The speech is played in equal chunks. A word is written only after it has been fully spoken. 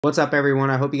What's up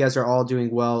everyone? I hope you guys are all doing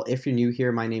well. If you're new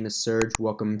here, my name is Serge.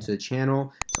 Welcome to the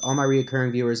channel. To all my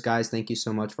reoccurring viewers, guys, thank you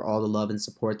so much for all the love and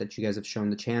support that you guys have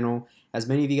shown the channel. As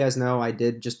many of you guys know, I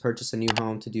did just purchase a new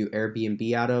home to do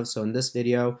Airbnb out of. So in this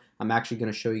video, I'm actually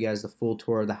going to show you guys the full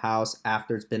tour of the house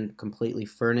after it's been completely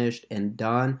furnished and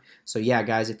done. So yeah,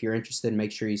 guys, if you're interested,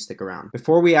 make sure you stick around.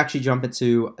 Before we actually jump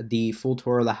into the full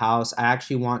tour of the house, I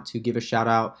actually want to give a shout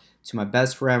out to my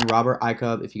best friend, Robert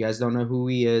Icub. If you guys don't know who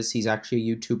he is, he's actually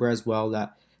a YouTuber as well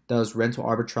that does rental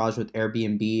arbitrage with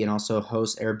Airbnb and also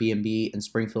hosts Airbnb in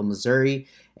Springfield, Missouri.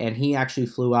 And he actually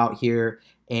flew out here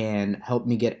and helped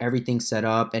me get everything set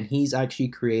up. And he's actually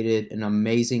created an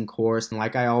amazing course. And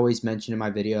like I always mention in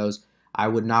my videos, I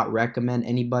would not recommend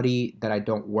anybody that I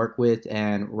don't work with.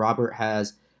 And Robert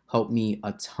has helped me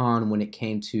a ton when it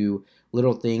came to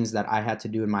little things that I had to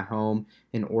do in my home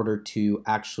in order to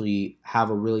actually have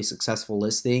a really successful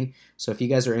listing. So if you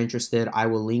guys are interested, I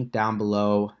will link down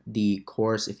below the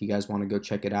course if you guys want to go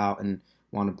check it out and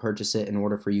want to purchase it in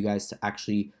order for you guys to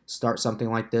actually start something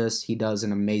like this. He does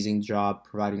an amazing job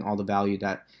providing all the value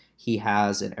that he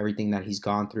has and everything that he's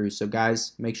gone through. So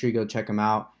guys, make sure you go check him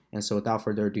out. And so without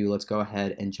further ado, let's go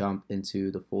ahead and jump into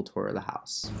the full tour of the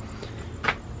house.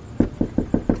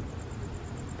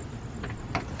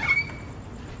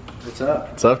 What's up?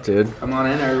 What's up, dude? Come on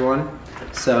in, everyone.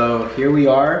 So here we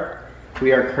are.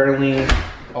 We are currently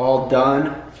all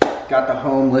done. Got the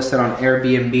home listed on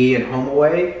Airbnb and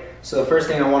HomeAway. So the first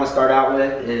thing I want to start out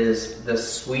with is the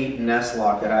sweet nest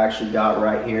lock that I actually got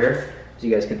right here. As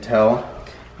you guys can tell,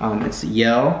 it's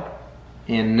Yell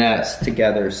and Nest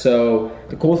together. So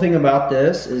the cool thing about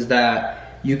this is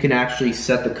that you can actually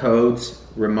set the codes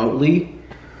remotely.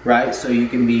 Right, so you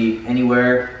can be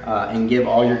anywhere and give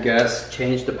all your guests,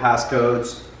 change the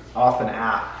passcodes off an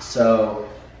app. So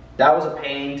that was a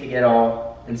pain to get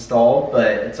all installed, but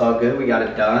it's all good, we got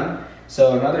it done.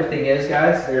 So another thing is,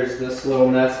 guys, there's this little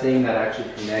nesting that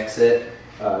actually connects it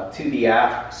to the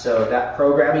app. So that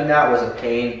programming that was a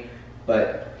pain,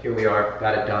 but here we are,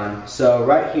 got it done. So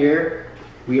right here,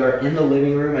 we are in the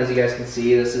living room. As you guys can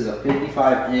see, this is a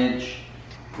 55-inch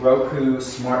Roku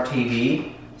smart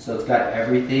TV. So it's got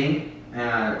everything,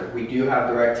 and we do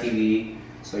have DirecTV.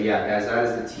 So yeah, guys, that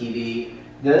is the TV.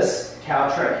 This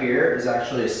couch right here is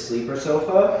actually a sleeper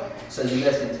sofa. So as you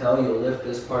guys can tell, you'll lift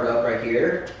this part up right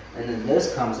here, and then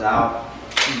this comes out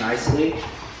nicely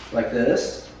like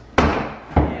this.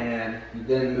 And you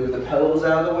then move the pillows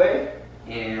out of the way,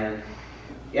 and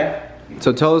yeah.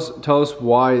 So tell us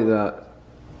why that.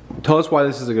 Tell us why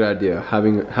this is a good idea,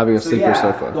 having a sleeper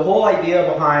sofa. The whole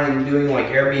idea behind doing like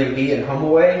Airbnb and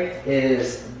HomeAway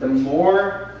is the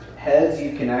more heads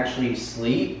you can actually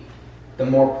sleep, the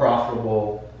more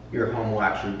profitable your home will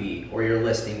actually be, or your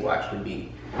listing will actually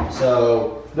be.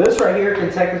 So this right here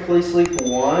can technically sleep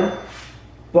one,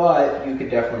 but you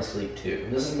could definitely sleep two.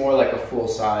 This is more like a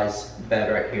full-size bed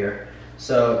right here.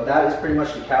 So that is pretty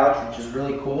much the couch, which is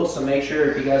really cool. So make sure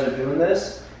if you guys are doing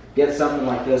this, get something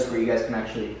like this where you guys can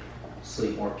actually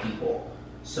sleep more people.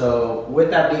 So with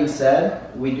that being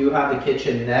said, we do have the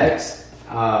kitchen next.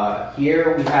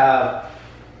 Here we have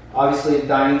obviously a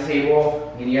dining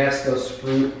table, and yes, those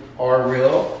fruit are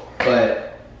real,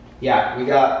 but yeah, we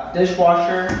got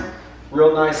dishwasher,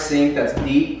 real nice sink that's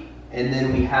deep, and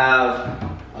then we have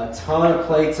a ton of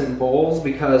plates and bowls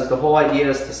because the whole idea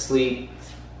is to sleep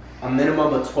a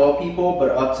minimum of 12 people,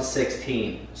 but up to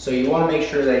 16. So you want to make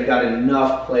sure that you got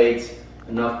enough plates,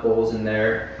 enough bowls in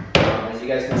there. As you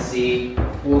guys can see,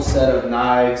 full set of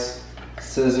knives,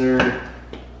 scissor.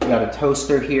 We got a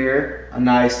toaster here, a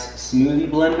nice smoothie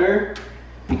blender.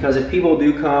 Because if people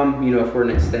do come, you know, for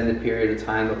an extended period of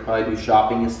time, they'll probably do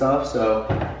shopping and stuff. So,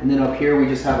 and then up here we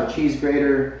just have a cheese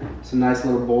grater, some nice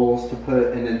little bowls to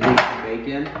put, and then bake the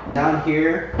bacon. Down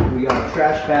here we got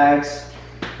trash bags.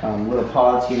 Little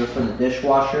pods here for the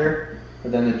dishwasher, for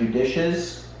them to do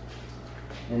dishes.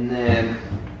 And then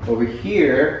over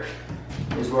here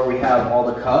is where we have all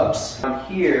the cups. Down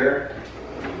here,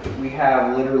 we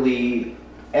have literally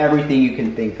everything you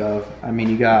can think of. I mean,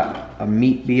 you got a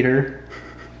meat beater,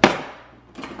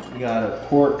 you got a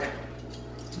pork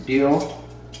deal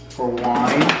for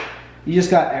wine. You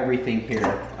just got everything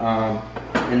here.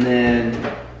 And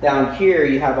then down here,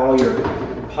 you have all your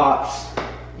pots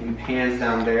and pans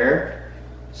down there.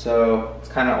 So it's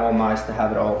kind of all nice to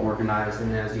have it all organized.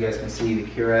 And then as you guys can see, the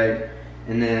Keurig.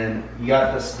 And then you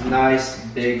got this nice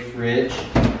big fridge.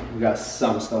 We got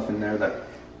some stuff in there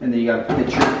and then you got a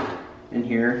pitcher in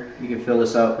here. You can fill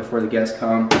this up before the guests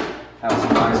come. Have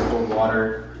some nice cold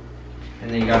water.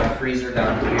 And then you got a freezer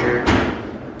down here.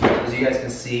 As you guys can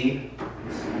see,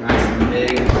 it's nice and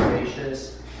big and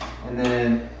spacious. And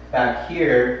then back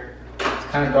here, it's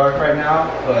kind of dark right now,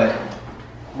 but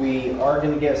we are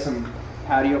going to get some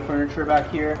patio furniture back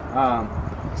here.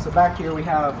 So back here we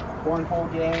have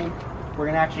cornhole game. We're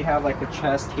going to actually have like a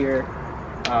chest here.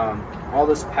 All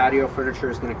this patio furniture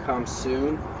is going to come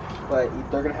soon, but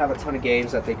they're going to have a ton of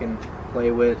games that they can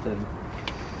play with, and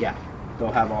yeah,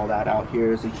 they'll have all that out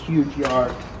here. It's a huge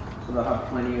yard, so they'll have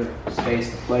plenty of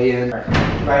space to play in.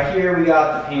 Right here we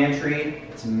got the pantry.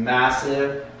 It's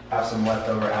massive. Have some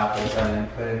leftover apples that I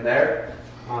didn't put in there.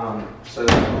 So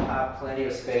they'll have plenty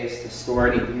of space to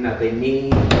store anything that they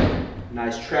need.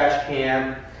 Nice trash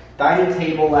can. Dining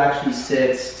table actually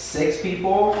sits 6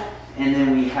 people, and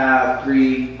then we have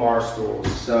 3 bar stools.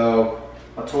 So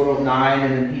a total of 9,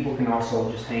 and then people can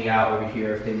also just hang out over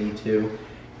here if they need to.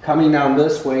 Coming down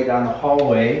this way, down the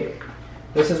hallway,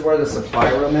 this is where the supply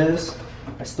room is.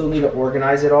 I still need to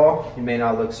organize it all. It may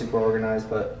not look super organized,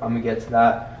 but I'm gonna get to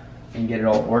that and get it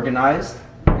all organized.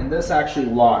 And this actually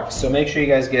locks, so make sure you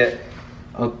guys get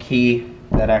a key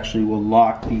that actually will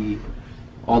lock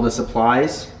all the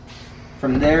supplies.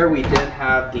 From there, we did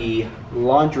have the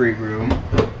laundry room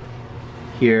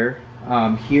here.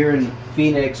 Here in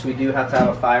Phoenix, we do have to have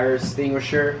a fire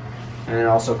extinguisher and then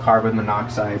also carbon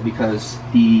monoxide because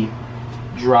the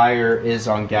dryer is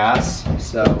on gas,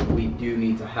 so we do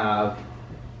need to have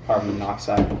carbon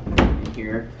monoxide in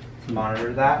here to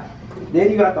monitor that.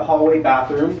 Then you got the hallway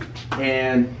bathroom,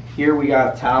 and here we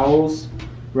got towels,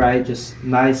 right? Just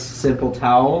nice simple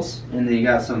towels, and then you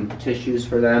got some tissues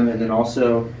for them, and then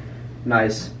also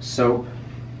nice soap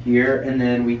here. And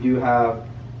then we do have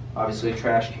obviously a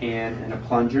trash can and a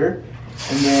plunger.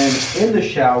 And then in the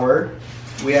shower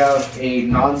we have a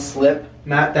non-slip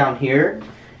mat down here,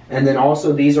 and then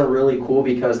also these are really cool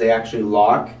because they actually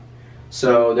lock,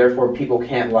 so therefore people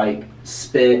can't like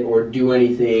spit or do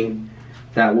anything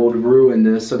that will ruin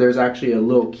this. So there's actually a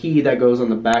little key that goes on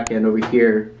the back end over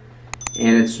here,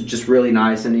 and it's just really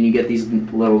nice. And then you get these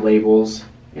little labels,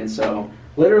 and so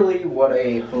literally what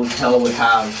a hotel would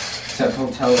have, except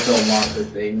hotels don't lock their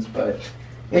things, but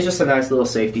it's just a nice little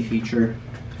safety feature.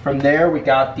 From there we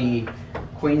got the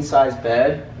queen size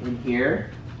bed in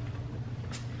here,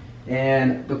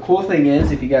 and the cool thing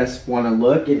is, if you guys want to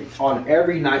look, on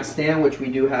every nightstand, which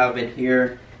we do have it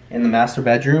here in the master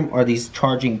bedroom, are these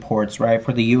charging ports, right,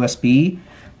 for the USB.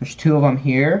 There's 2 of them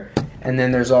here, and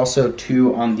then there's also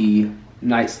 2 on the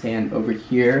nightstand over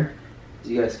here. As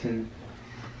you guys can,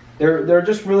 they're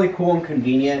just really cool and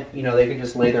convenient. You know, they can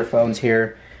just lay their phones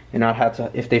here and not have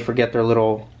to, if they forget their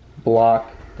little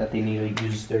block that they need to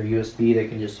use their USB, they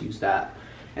can just use that.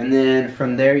 And then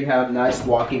from there you have nice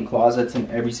walk-in closets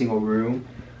in every single room,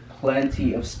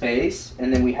 plenty of space.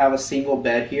 And then we have a single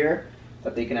bed here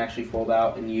that they can actually fold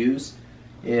out and use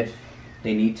if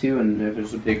they need to, and if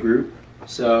there's a big group.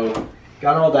 So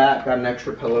got all that, got an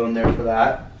extra pillow in there for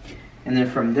that. And then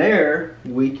from there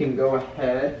we can go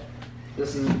ahead.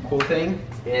 This is the cool thing,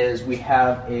 is we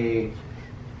have a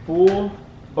full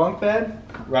bunk bed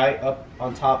right up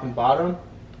on top and bottom,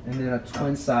 and then a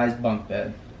twin size bunk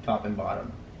bed top and bottom.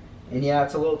 And yeah,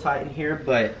 it's a little tight in here,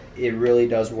 but it really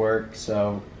does work,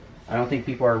 so I don't think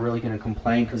people are really going to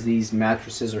complain because these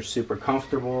mattresses are super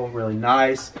comfortable, really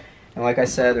nice. And like I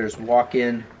said, there's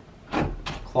walk-in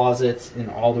closets in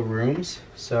all the rooms,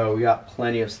 so we got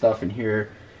plenty of stuff in here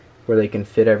where they can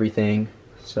fit everything.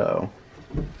 So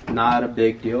not a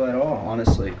big deal at all,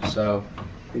 honestly. So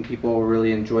I think people will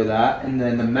really enjoy that. And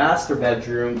then the master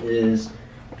bedroom is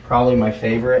probably my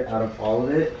favorite out of all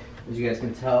of it. As you guys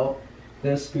can tell,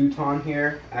 this futon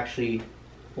here actually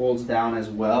folds down as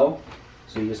well.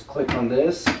 So you just click on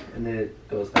this and then it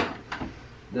goes down.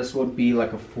 This would be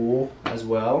like a full as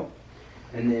well.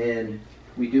 And then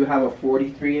we do have a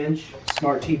 43-inch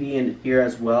smart TV in here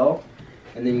as well.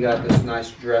 And then you got this nice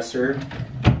dresser.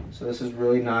 So this is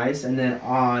really nice. And then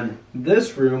on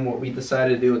this room, what we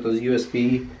decided to do with those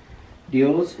USB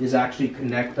deals is actually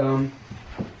connect them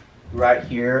right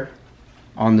here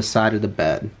on the side of the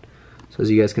bed. So as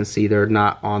you guys can see, they're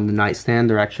not on the nightstand,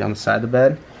 they're actually on the side of the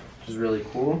bed, which is really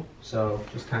cool. So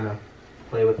just kind of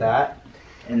play with that.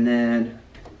 And then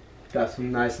got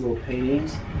some nice little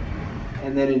paintings.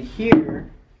 And then in here,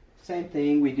 same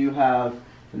thing, we do have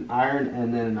an iron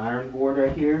and then an iron board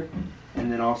right here,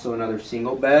 and then also another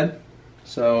single bed.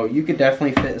 So you could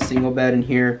definitely fit a single bed in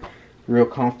here real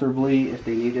comfortably if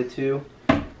they needed to.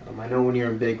 I know when you're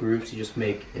in big groups, you just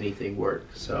make anything work.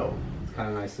 So it's kind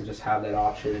of nice to just have that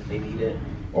option if they need it.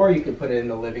 Or you could put it in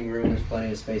the living room. There's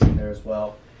plenty of space in there as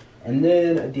well. And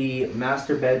then the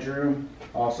master bedroom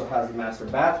also has the master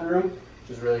bathroom,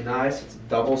 which is really nice. It's a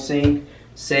double sink.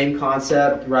 Same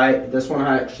concept, right? This one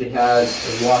actually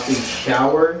has a walk-in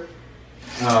shower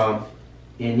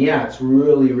And yeah, it's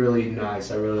really, really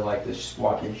nice. I really like this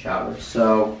walk-in shower.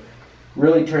 So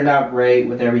really turned out great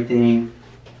with everything.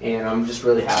 And I'm just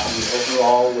really happy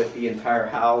overall with the entire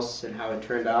house and how it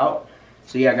turned out.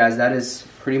 So yeah, guys, that is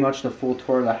pretty much the full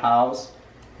tour of the house.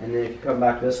 And then if you come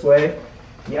back this way,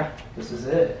 yeah, this is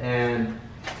it. And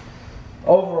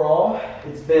overall,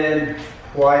 it's been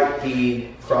quite the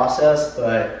process,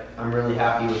 but I'm really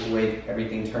happy with the way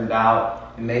everything turned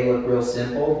out. It may look real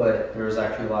simple, but there was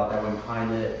actually a lot that went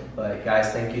behind it. But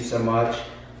guys, thank you so much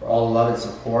for all the love and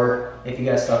support. If you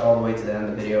guys stuck all the way to the end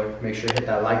of the video, make sure to hit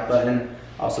that like button.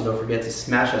 Also, don't forget to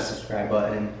smash that subscribe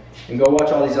button and go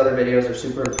watch all these other videos. They're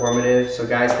super informative. So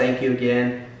guys, thank you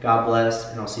again. God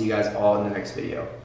bless, and I'll see you guys all in the next video.